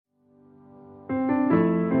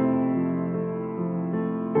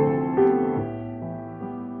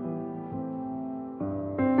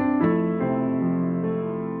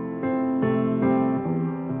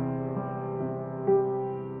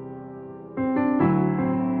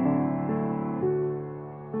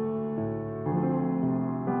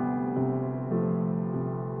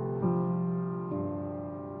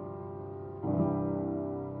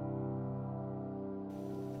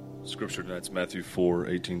Scripture tonight is Matthew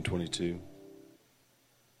 4:18-22.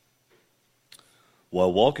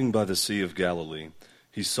 While walking by the Sea of Galilee,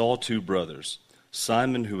 he saw two brothers,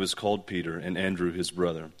 Simon, who was called Peter, and Andrew his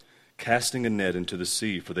brother, casting a net into the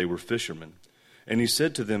sea, for they were fishermen. And he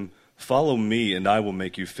said to them, "Follow me, and I will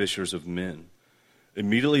make you fishers of men."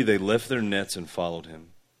 Immediately they left their nets and followed him.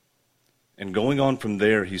 And going on from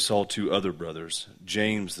there, he saw two other brothers,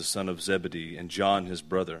 James the son of Zebedee, and John his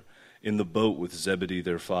brother, in the boat with Zebedee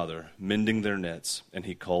their father, mending their nets, and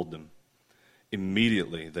he called them.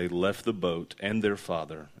 Immediately they left the boat and their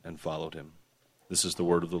father and followed him. This is the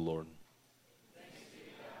word of the Lord.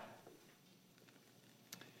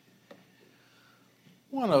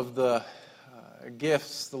 One of the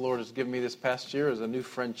gifts the Lord has given me this past year is a new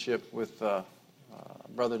friendship with a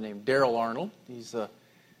brother named Daryl Arnold. He's a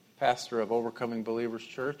pastor of Overcoming Believers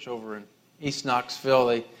Church over in East Knoxville.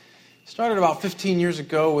 They started about 15 years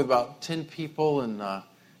ago with about 10 people, and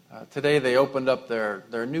today they opened up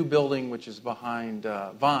their new building, which is behind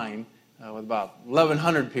Vine, with about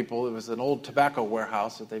 1,100 people. It was an old tobacco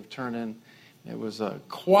warehouse that they've turned in. It was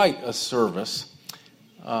quite a service.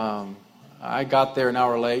 I got there an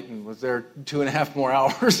hour late and was there 2.5 more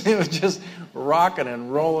hours. It was just rocking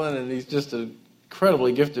and rolling, and he's just an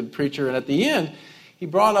incredibly gifted preacher. And at the end, he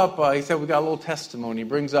brought up, he said, we got a little testimony. He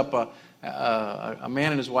brings up a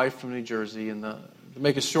man and his wife from New Jersey, and to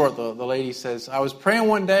make it short, the lady says, I was praying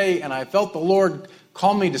one day, and I felt the Lord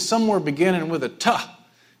call me to somewhere beginning with a T.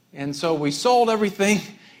 And so we sold everything,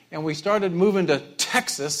 and we started moving to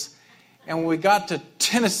Texas, and when we got to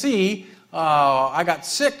Tennessee, I got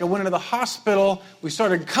sick. I went into the hospital. We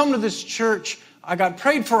started coming to this church. I got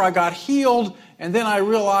prayed for. I got healed. And then I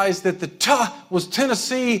realized that the T was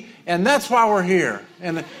Tennessee, and that's why we're here.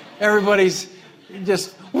 And everybody's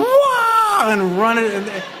just, wah, and running.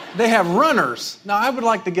 And they have runners. Now, I would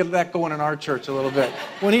like to get that going in our church a little bit.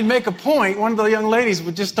 When he'd make a point, one of the young ladies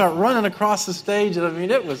would just start running across the stage. And I mean,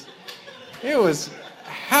 it was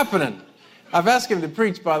happening. I've asked him to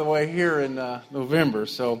preach, by the way, here in November.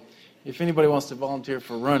 So if anybody wants to volunteer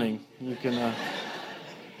for running, you can.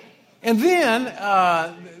 And then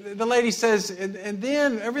the lady says, and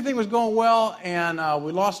then everything was going well, and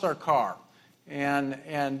we lost our car.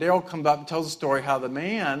 And Daryl comes up and tells the story how the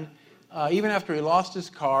man, even after he lost his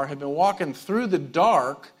car, had been walking through the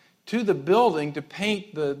dark to the building to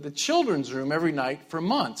paint the children's room every night for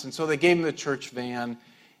months. And so they gave him the church van,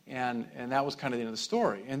 and that was kind of the end of the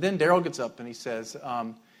story. And then Daryl gets up and he says,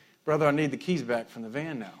 brother, I need the keys back from the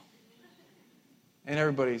van now. And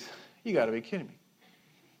everybody's, you got to be kidding me.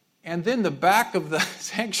 And then the back of the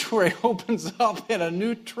sanctuary opens up and a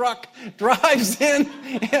new truck drives in,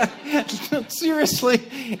 and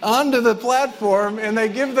seriously, onto the platform, and they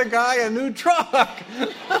give the guy a new truck.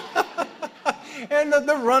 And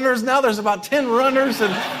the runners, now there's about 10 runners,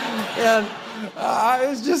 and it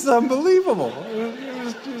was just unbelievable.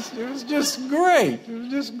 It was just great. It was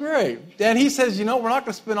just great. And he says, we're not going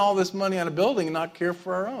to spend all this money on a building and not care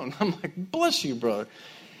for our own. I'm like, bless you, brother.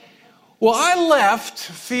 Well, I left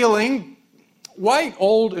feeling white,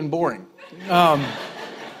 old, and boring.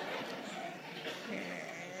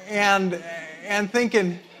 And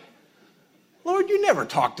thinking, Lord, you never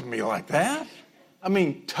talk to me like that. I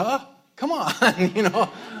mean, come on,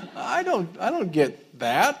 I don't get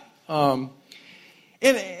that. And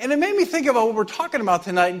it made me think about what we're talking about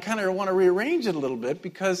tonight and kind of want to rearrange it a little bit,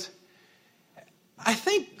 because I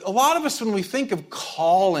think a lot of us, when we think of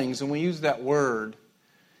callings and we use that word,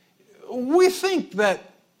 we think that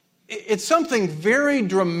it's something very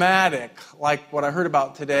dramatic, like what I heard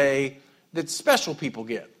about today, that special people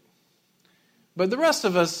get. But the rest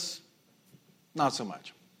of us, not so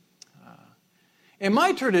much. In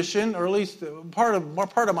my tradition, or at least part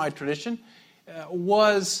of my tradition,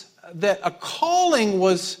 was that a calling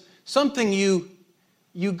was something you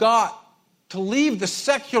got to leave the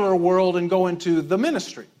secular world and go into the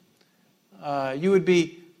ministry. You would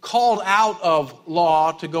be called out of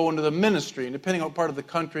law to go into the ministry. And depending on what part of the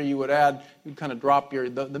country you would add, you'd kind of drop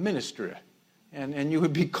the ministry. And you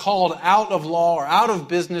would be called out of law or out of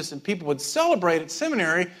business, and people would celebrate at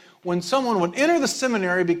seminary when someone would enter the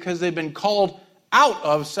seminary because they've been called out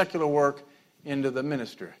of secular work into the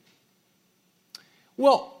ministry.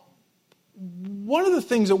 Well, one of the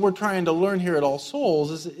things that we're trying to learn here at All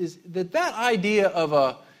Souls is that idea of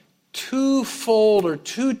a twofold or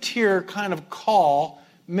two-tier kind of call,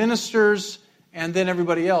 ministers and then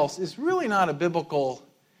everybody else, is really not a biblical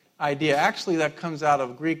idea. Actually, that comes out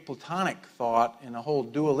of Greek Platonic thought and a whole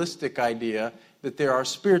dualistic idea that there are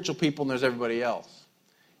spiritual people and there's everybody else.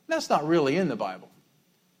 And that's not really in the Bible.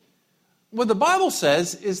 What the Bible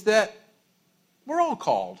says is that we're all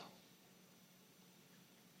called.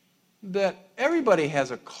 that everybody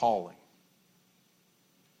has a calling.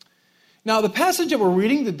 Now, the passage that we're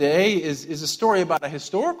reading today is a story about a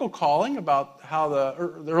historical calling, about how the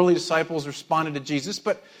early disciples responded to Jesus.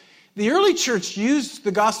 But the early church used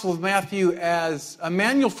the Gospel of Matthew as a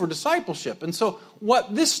manual for discipleship. And so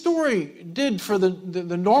what this story did for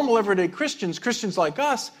the normal everyday Christians like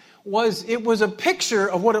us, was it was a picture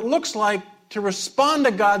of what it looks like to respond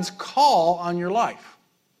to God's call on your life.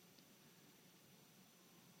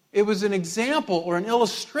 It was an example or an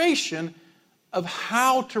illustration of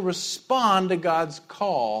how to respond to God's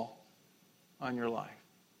call on your life.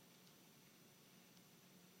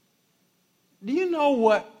 Do you know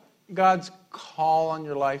what God's call on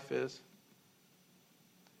your life is?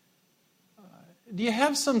 Do you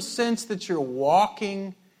have some sense that you're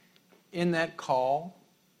walking in that call?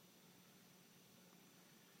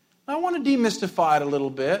 I want to demystify it a little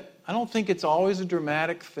bit. I don't think it's always a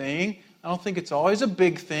dramatic thing. I don't think it's always a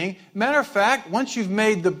big thing. Matter of fact, once you've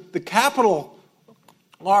made the capital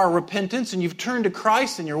R repentance and you've turned to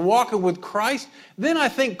Christ and you're walking with Christ, then I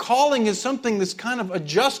think calling is something that's kind of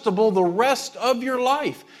adjustable the rest of your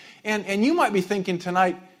life. And you might be thinking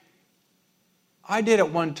tonight, I did it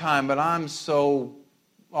one time, but I'm so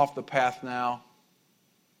off the path now.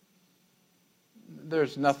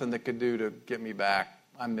 There's nothing that could do to get me back.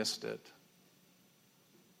 I missed it.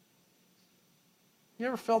 You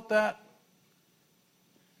ever felt that?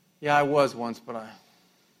 Yeah, I was once, but I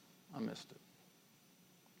missed it.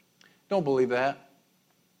 Don't believe that.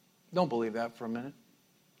 Don't believe that for a minute.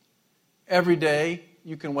 Every day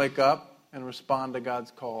you can wake up and respond to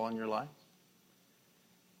God's call on your life.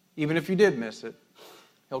 Even if you did miss it,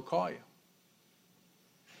 He'll call you.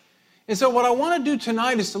 And so what I want to do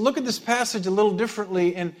tonight is to look at this passage a little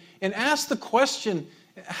differently and ask the question,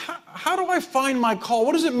 how do I find my call?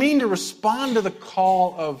 What does it mean to respond to the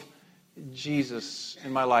call of Jesus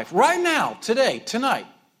in my life? Right now, today, tonight.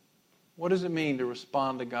 What does it mean to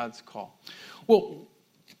respond to God's call? Well,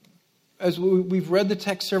 as we've read the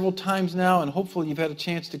text several times now, and hopefully you've had a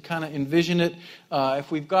chance to kind of envision it.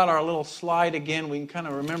 If we've got our little slide again, we can kind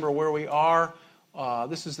of remember where we are.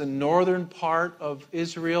 This is the northern part of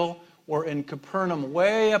Israel. We're in Capernaum,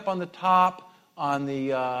 way up on the top, on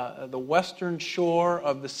the western shore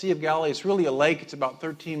of the Sea of Galilee. It's really a lake. It's about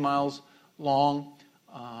 13 miles long.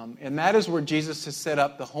 And that is where Jesus has set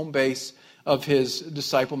up the home base of His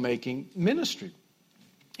disciple-making ministry.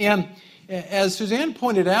 And as Suzanne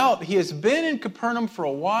pointed out, He has been in Capernaum for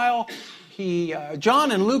a while.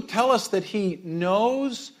 John and Luke tell us that He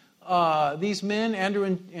knows these men,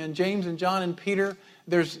 Andrew and James and John and Peter.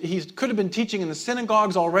 He could have been teaching in the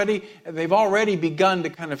synagogues already. They've already begun to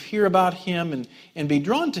kind of hear about Him and be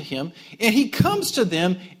drawn to Him. And He comes to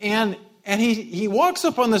them and he walks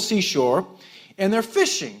up on the seashore and they're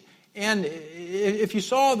fishing. And if you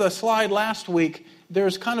saw the slide last week,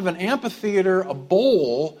 there's kind of an amphitheater, a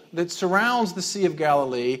bowl that surrounds the Sea of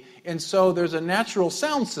Galilee. And so there's a natural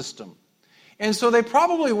sound system. And so they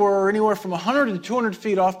probably were anywhere from 100 to 200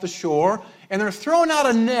 feet off the shore. And they're throwing out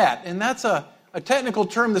a net. And that's a technical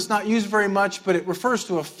term that's not used very much, but it refers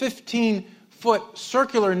to a 15-foot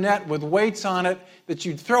circular net with weights on it that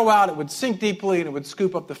you'd throw out. It would sink deeply and it would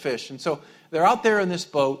scoop up the fish. And so they're out there in this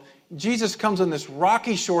boat. Jesus comes on this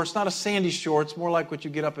rocky shore. It's not a sandy shore. It's more like what you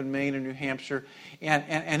get up in Maine or New Hampshire.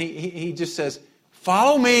 And he just says,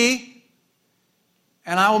 "Follow me,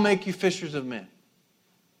 and I will make you fishers of men."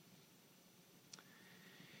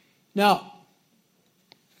 Now,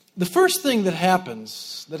 the first thing that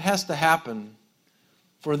has to happen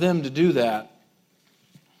for them to do that,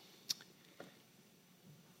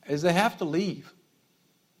 is they have to leave.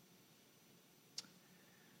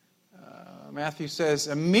 Matthew says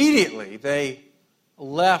immediately they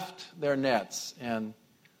left their nets and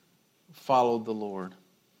followed the Lord.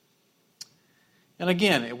 And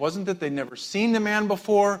again, it wasn't that they'd never seen the man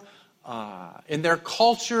before. In their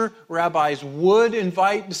culture, rabbis would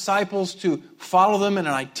invite disciples to follow them in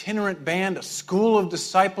an itinerant band, a school of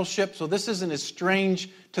discipleship. So this isn't as strange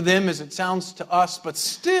to them as it sounds to us. But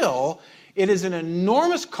still, it is an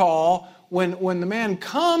enormous call when the man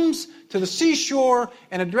comes to the seashore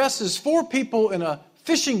and addresses 4 people in a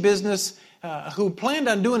fishing business who planned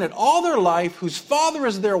on doing it all their life, whose father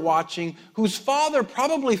is there watching, whose father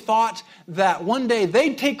probably thought that one day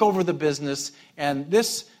they'd take over the business, and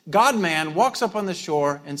this God-man walks up on the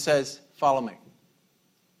shore and says, "Follow me."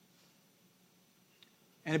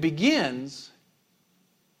 And it begins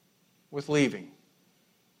with leaving.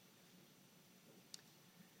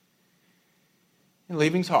 And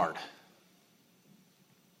leaving's hard.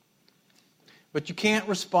 But you can't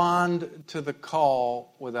respond to the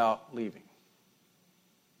call without leaving.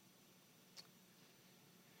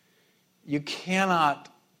 you cannot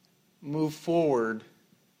move forward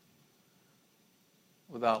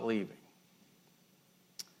without leaving.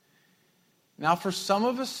 Now, for some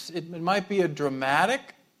of us, it might be a dramatic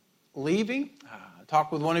leaving. I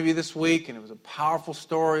talked with one of you this week, and it was a powerful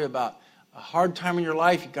story about a hard time in your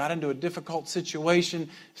life. You got into a difficult situation,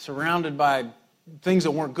 surrounded by things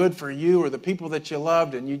that weren't good for you or the people that you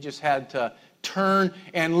loved, and you just had to turn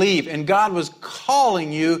and leave. And God was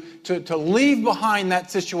calling you to leave behind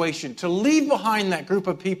that situation, to leave behind that group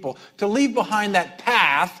of people, to leave behind that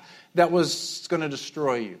path that was going to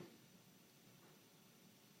destroy you.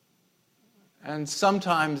 And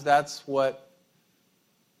sometimes that's what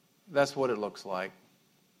it looks like.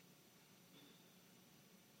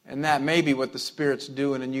 And that may be what the Spirit's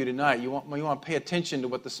doing in you tonight. You want to pay attention to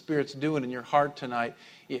what the Spirit's doing in your heart tonight.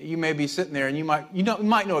 You may be sitting there and you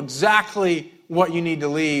might know exactly what you need to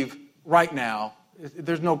leave right now.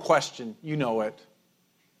 There's no question. You know it.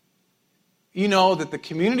 You know that the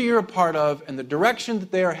community you're a part of and the direction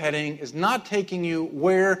that they are heading is not taking you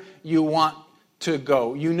where you want to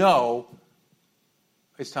go. You know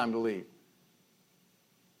it's time to leave.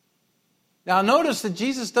 Now notice that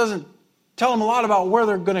Jesus doesn't tell them a lot about where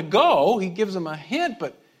they're going to go. He gives them a hint,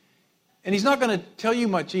 and he's not going to tell you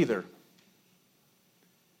much either.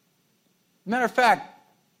 Matter of fact,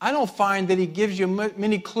 I don't find that he gives you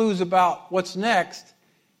many clues about what's next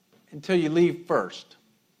until you leave first.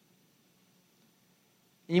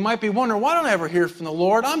 And you might be wondering, why don't I ever hear from the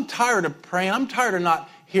Lord? I'm tired of praying. I'm tired of not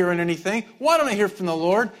hearing anything. Why don't I hear from the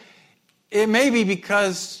Lord? It may be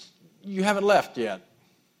because you haven't left yet.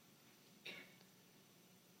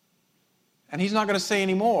 And he's not going to say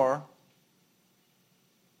any more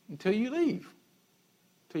until you leave.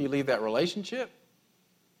 Until you leave that relationship.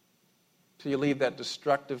 Until you leave that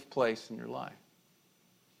destructive place in your life.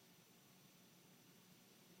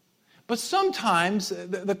 But sometimes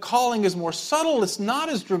the calling is more subtle. It's not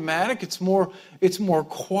as dramatic. It's more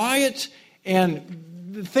quiet.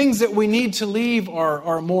 And the things that we need to leave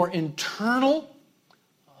are more internal.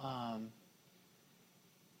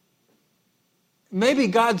 Maybe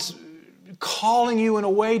God's calling you in a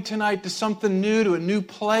way tonight to something new, to a new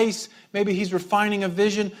place. Maybe he's refining a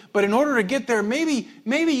vision. But in order to get there, maybe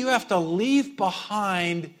you have to leave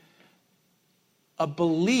behind a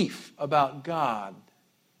belief about God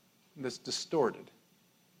that's distorted.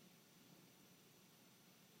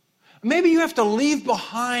 Maybe you have to leave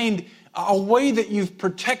behind a way that you've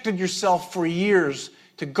protected yourself for years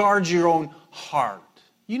to guard your own heart.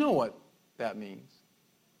 You know what that means.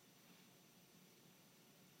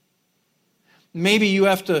 Maybe you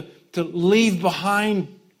have to leave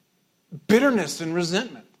behind bitterness and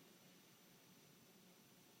resentment.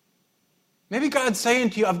 Maybe God's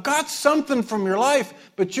saying to you, I've got something from your life,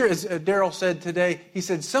 but as Daryl said today, he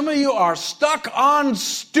said, some of you are stuck on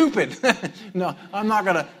stupid. No, I'm not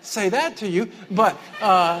going to say that to you, but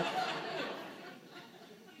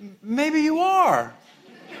maybe you are.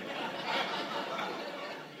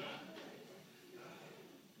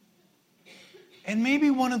 And maybe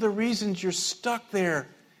one of the reasons you're stuck there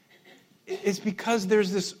is because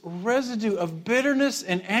there's this residue of bitterness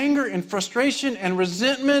and anger and frustration and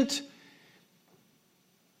resentment.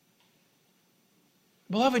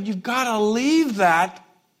 Beloved, you've got to leave that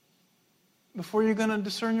before you're going to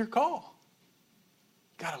discern your call.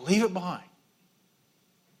 You've got to leave it behind.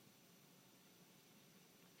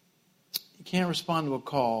 You can't respond to a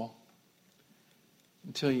call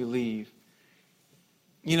until you leave.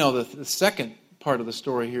 You know, the second part of the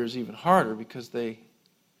story here is even harder because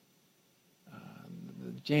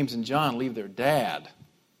James and John leave their dad.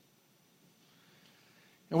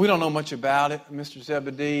 And we don't know much about it. Mr.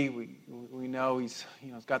 Zebedee, we know he's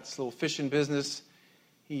got this little fishing business.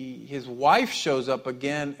 His wife shows up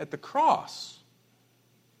again at the cross.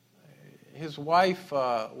 His wife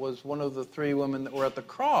was one of the three women that were at the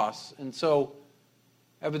cross, and so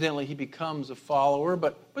evidently he becomes a follower.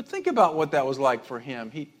 But think about what that was like for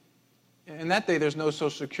him. In that day, there's no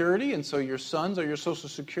Social Security, and so your sons are your Social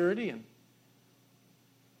Security, and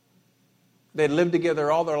they'd lived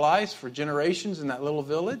together all their lives for generations in that little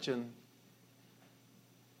village, and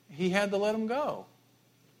he had to let them go.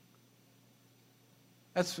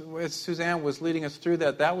 As Suzanne was leading us through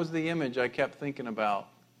that was the image I kept thinking about.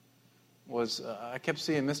 I kept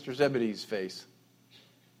seeing Mr. Zebedee's face,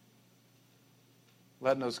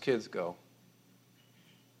 letting those kids go.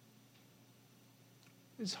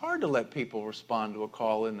 It's hard to let people respond to a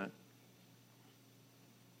call, isn't it?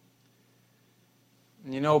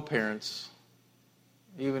 And you know, parents,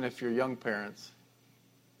 even if you're young parents,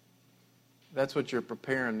 that's what you're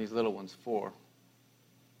preparing these little ones for.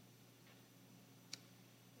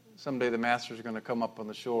 someday the master's going to come up on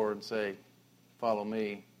the shore and say, "Follow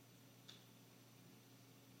me."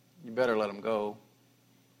 You better let him go.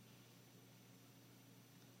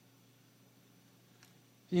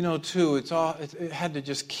 You know, too, it had to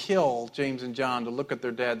just kill James and John to look at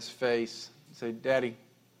their dad's face and say, "Daddy,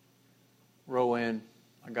 row in.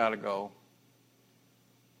 I got to go."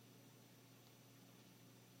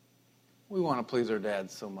 We want to please our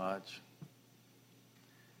dads so much.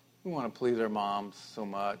 We want to please our moms so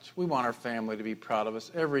much. We want our family to be proud of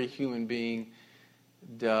us. Every human being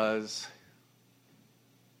does.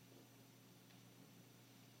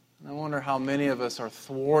 And I wonder how many of us are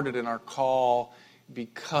thwarted in our call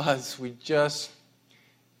because we just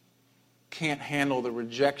can't handle the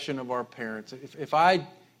rejection of our parents. If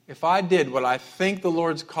I did what I think the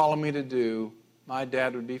Lord's calling me to do, my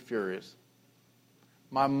dad would be furious.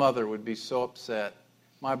 My mother would be so upset.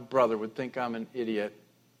 My brother would think I'm an idiot.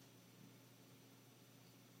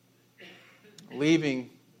 Leaving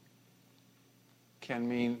can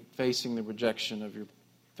mean facing the rejection of your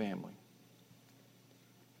family.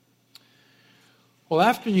 Well,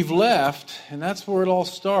 after you've left, and that's where it all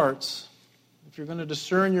starts, if you're going to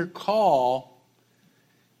discern your call,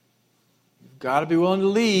 you've got to be willing to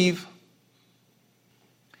leave.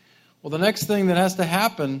 Well, the next thing that has to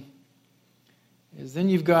happen is then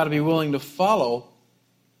you've got to be willing to follow.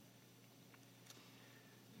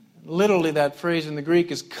 Literally, that phrase in the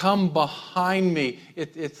Greek is "come behind me."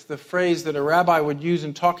 It's the phrase that a rabbi would use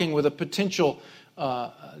in talking with a potential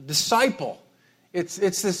disciple. It's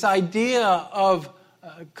this idea of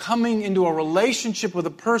coming into a relationship with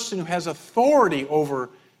a person who has authority over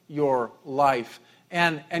your life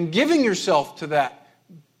and giving yourself to that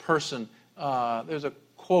person. There's a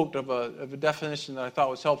quote of a definition that I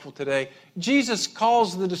thought was helpful today. Jesus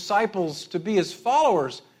calls the disciples to be his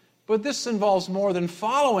followers, but this involves more than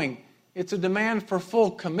following. It's a demand for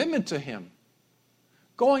full commitment to him.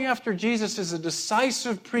 Going after Jesus is a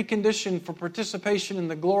decisive precondition for participation in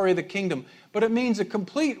the glory of the kingdom, but it means a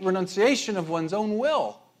complete renunciation of one's own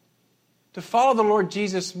will. To follow the Lord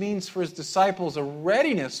Jesus means for his disciples a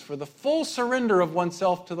readiness for the full surrender of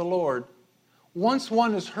oneself to the Lord. Once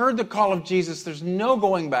one has heard the call of Jesus, there's no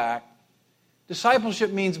going back.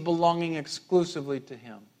 Discipleship means belonging exclusively to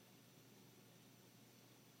him.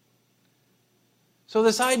 So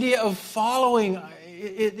this idea of following,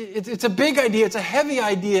 it's a big idea, it's a heavy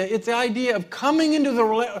idea. It's the idea of coming into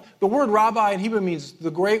the word rabbi in Hebrew means the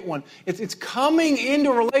great one. It's coming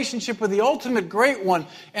into a relationship with the ultimate great one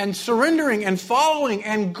and surrendering and following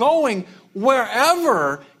and going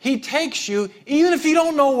wherever he takes you, even if you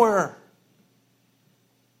don't know where.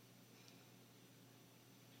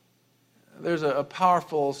 There's a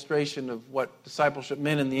powerful illustration of what discipleship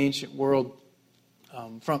meant in the ancient world.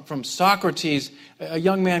 From Socrates, a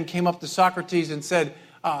young man came up to Socrates and said,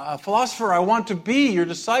 "Philosopher, I want to be your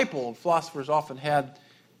disciple." And philosophers often had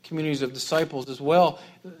communities of disciples as well.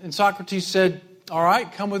 And Socrates said, "All right,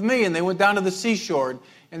 come with me." And they went down to the seashore.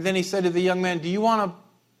 And then he said to the young man, "Do you want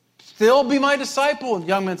to still be my disciple?" And the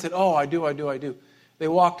young man said, "Oh, I do. They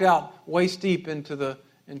walked out waist deep into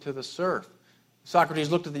the surf. Socrates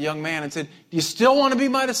looked at the young man and said, "Do you still want to be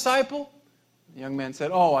my disciple?" The young man said,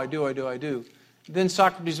 "Oh, I do. Then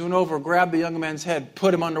Socrates went over, grabbed the young man's head,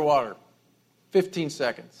 put him underwater. 15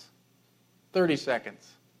 seconds. 30 seconds.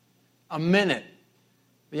 A minute.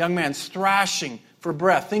 The young man's thrashing for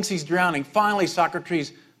breath, thinks he's drowning. Finally,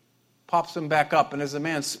 Socrates pops him back up. And as the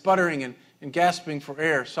man's sputtering and gasping for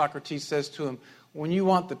air, Socrates says to him, "When you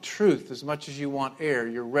want the truth as much as you want air,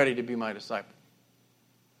 you're ready to be my disciple."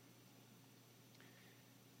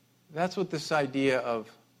 That's what this idea of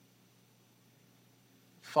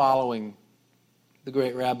following the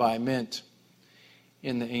great rabbi meant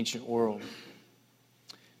in the ancient world.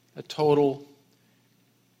 A total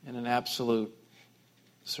and an absolute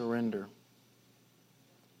surrender.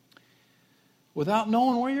 Without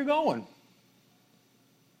knowing where you're going.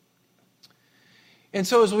 And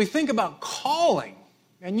so as we think about calling,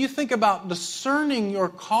 and you think about discerning your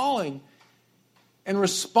calling and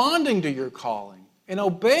responding to your calling, and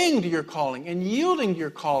obeying to your calling, and yielding to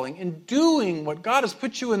your calling, and doing what God has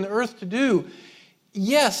put you in the earth to do,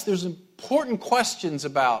 yes, there's important questions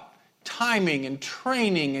about timing and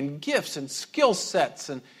training and gifts and skill sets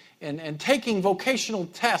and taking vocational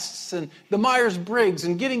tests and the Myers-Briggs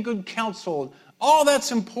and getting good counsel. All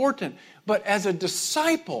that's important. But as a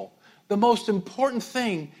disciple, the most important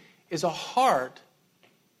thing is a heart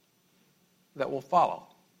that will follow.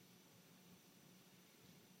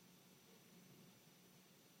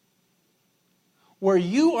 Where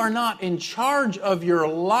you are not in charge of your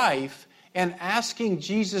life and asking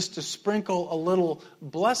Jesus to sprinkle a little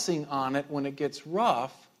blessing on it when it gets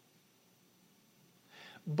rough,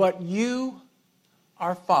 but you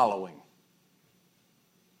are following.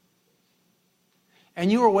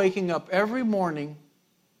 And you are waking up every morning,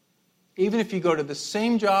 even if you go to the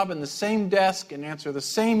same job and the same desk and answer the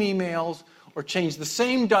same emails or change the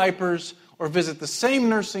same diapers or visit the same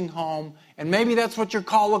nursing home, and maybe that's what your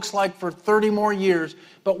call looks like for 30 more years,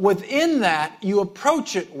 but within that, you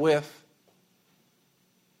approach it with,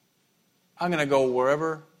 I'm going to go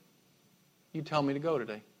wherever you tell me to go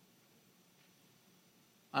today.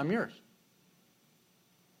 I'm yours.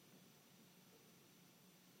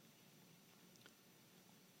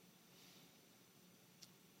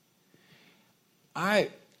 I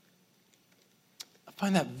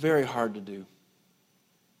find that very hard to do.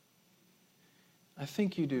 I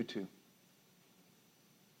think you do too.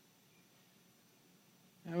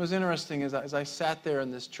 And it was interesting as I sat there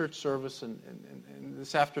in this church service, and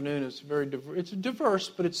this afternoon it's it's diverse,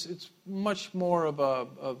 but it's much more of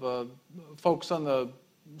a folks on the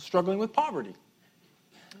struggling with poverty.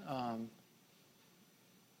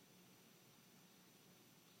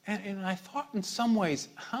 And I thought in some ways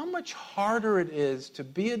how much harder it is to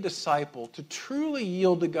be a disciple, to truly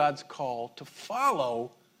yield to God's call, to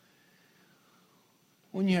follow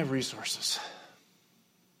when you have resources.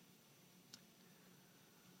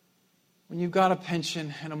 When you've got a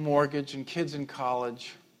pension and a mortgage and kids in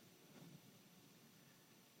college,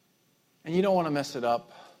 and you don't want to mess it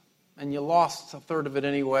up, and you lost a third of it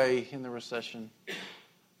anyway in the recession.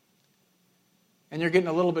 And you're getting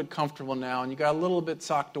a little bit comfortable now, and you got a little bit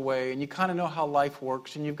socked away, and you kind of know how life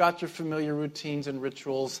works, and you've got your familiar routines and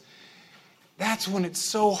rituals. That's when it's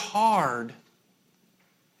so hard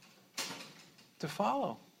to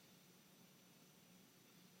follow,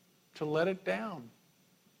 to let it down,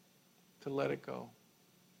 to let it go.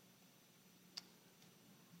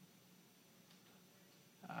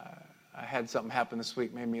 I had something happen this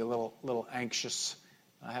week, made me a little anxious.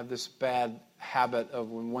 I have this bad habit of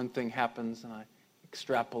when one thing happens, and I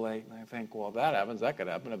extrapolate, and I think, well, if that happens, that could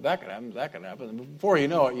happen. If that could happen, that could happen. And before you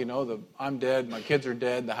know it, I'm dead, my kids are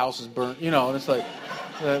dead, the house is burnt, and it's like,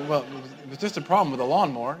 well, it's just a problem with a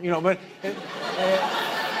lawnmower, but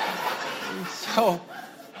so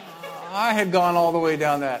I had gone all the way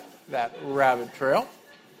down that rabbit trail,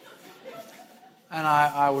 and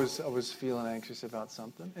I was feeling anxious about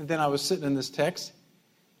something, and then I was sitting in this text,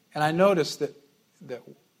 and I noticed that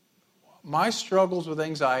my struggles with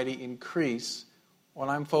anxiety increase when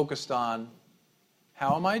I'm focused on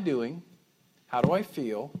how am I doing, how do I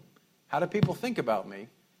feel, how do people think about me,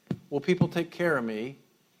 will people take care of me,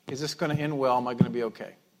 is this going to end well, am I going to be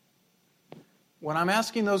okay? When I'm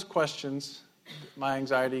asking those questions, my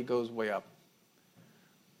anxiety goes way up.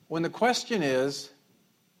 When the question is,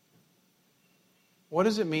 what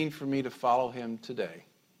does it mean for me to follow him today?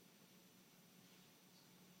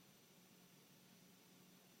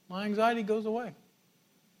 My anxiety goes away.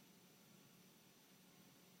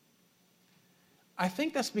 I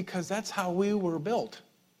think that's because that's how we were built,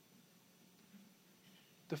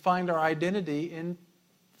 to find our identity in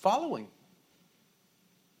following.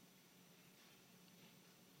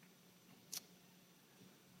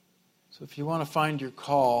 So if you want to find your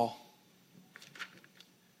call,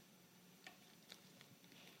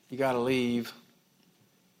 you got to leave,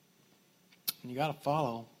 and you got to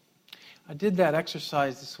follow. I did that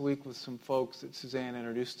exercise this week with some folks that Suzanne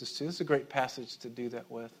introduced us to. This is a great passage to do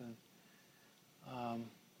that with. And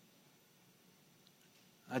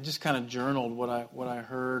I just kind of journaled what I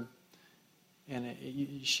heard, and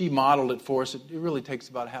she modeled it for us. It really takes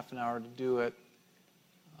about half an hour to do it.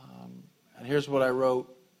 And here's what I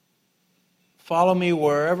wrote. Follow me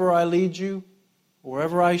wherever I lead you,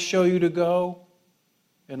 wherever I show you to go,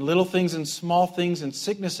 in little things and small things, in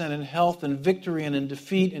sickness and in health, in victory and in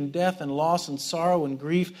defeat, in death and loss and sorrow and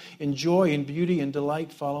grief, in joy and beauty and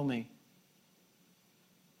delight, follow me.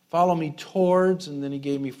 Follow me towards, and then he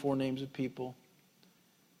gave me 4 names of people.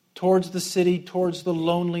 Towards the city, towards the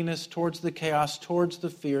loneliness, towards the chaos, towards the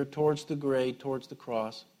fear, towards the gray, towards the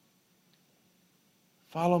cross.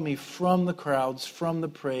 Follow me from the crowds, from the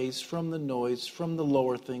praise, from the noise, from the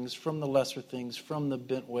lower things, from the lesser things, from the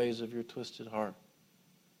bent ways of your twisted heart.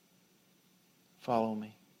 Follow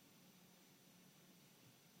me.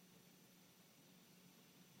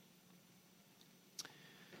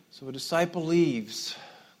 So a disciple leaves.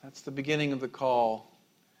 That's the beginning of the call.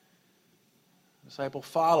 A disciple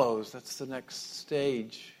follows. That's the next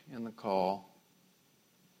stage in the call.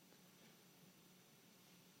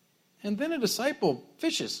 And then a disciple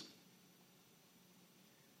fishes.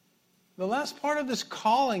 The last part of this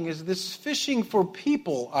calling is this fishing for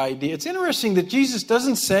people idea. It's interesting that Jesus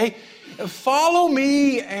doesn't say, follow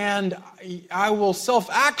me and I will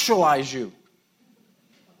self-actualize you.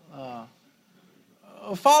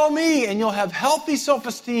 Follow me and you'll have healthy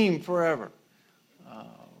self-esteem forever.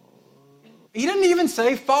 He didn't even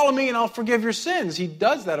say, follow me and I'll forgive your sins. He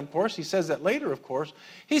does that, of course. He says that later, of course.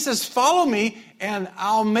 He says, follow me and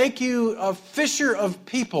I'll make you a fisher of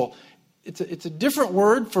people. It's a different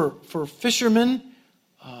word for fisherman.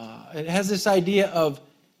 It has this idea of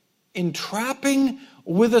entrapping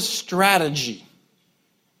with a strategy.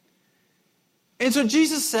 And so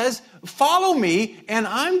Jesus says, follow me and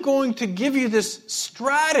I'm going to give you this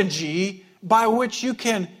strategy by which you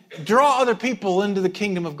can draw other people into the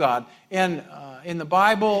kingdom of God. And in the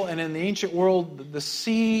Bible and in the ancient world, the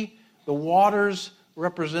sea, the waters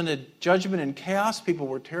represented judgment and chaos. People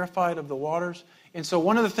were terrified of the waters. And so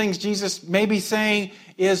one of the things Jesus may be saying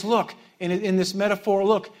is, look, in this metaphor,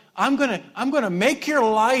 look, I'm going to make your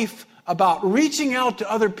life about reaching out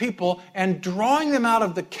to other people and drawing them out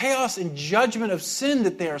of the chaos and judgment of sin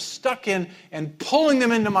that they are stuck in and pulling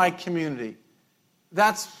them into my community.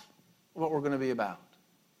 That's what we're going to be about.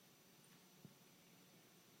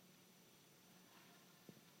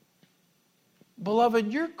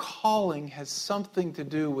 Beloved, your calling has something to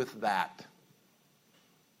do with that.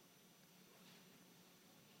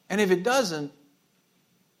 And if it doesn't,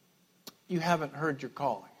 you haven't heard your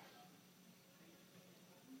calling.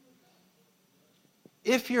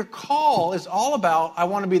 If your call is all about, I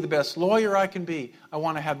want to be the best lawyer I can be, I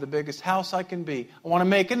want to have the biggest house I can be, I want to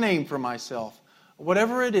make a name for myself,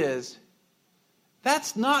 whatever it is,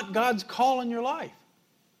 that's not God's call in your life.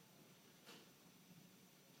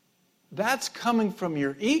 That's coming from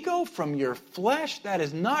your ego, from your flesh. That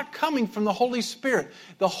is not coming from the Holy Spirit.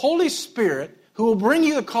 The Holy Spirit, who will bring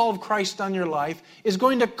you the call of Christ on your life, is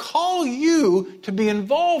going to call you to be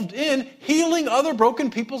involved in healing other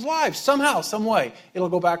broken people's lives. Somehow, some way, it'll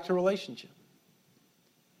go back to relationship.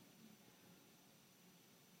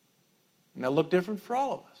 And that'll look different for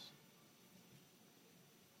all of us.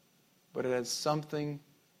 But it has something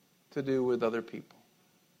to do with other people.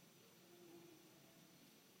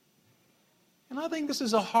 And I think this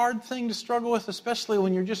is a hard thing to struggle with, especially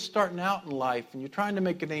when you're just starting out in life and you're trying to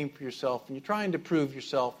make a name for yourself and you're trying to prove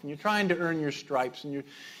yourself and you're trying to earn your stripes and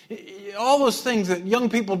all those things that young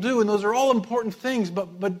people do, and those are all important things,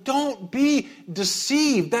 but don't be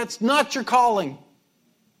deceived. That's not your calling.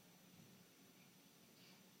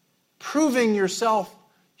 Proving yourself,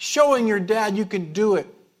 showing your dad you can do it,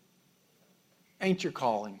 ain't your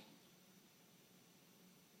calling.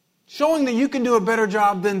 Showing that you can do a better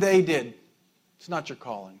job than they did, it's not your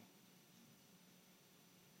calling.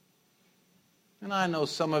 And I know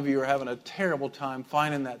some of you are having a terrible time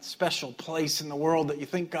finding that special place in the world that you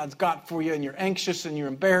think God's got for you, and you're anxious and you're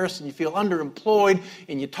embarrassed and you feel underemployed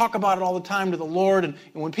and you talk about it all the time to the Lord, and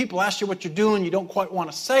when people ask you what you're doing, you don't quite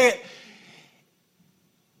want to say it.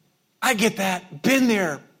 I get that, been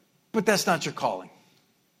there, but that's not your calling.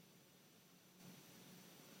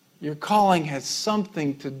 Your calling has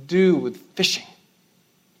something to do with fishing.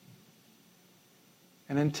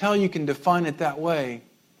 And until you can define it that way,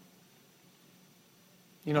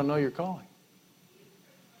 you don't know your calling.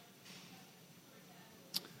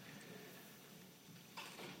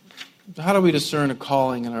 So how do we discern a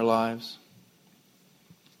calling in our lives?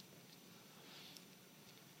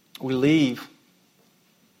 We leave.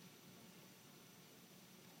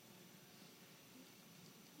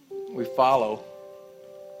 We follow.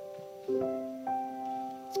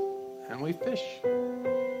 And we fish.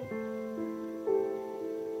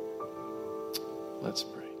 Let's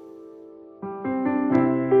pray.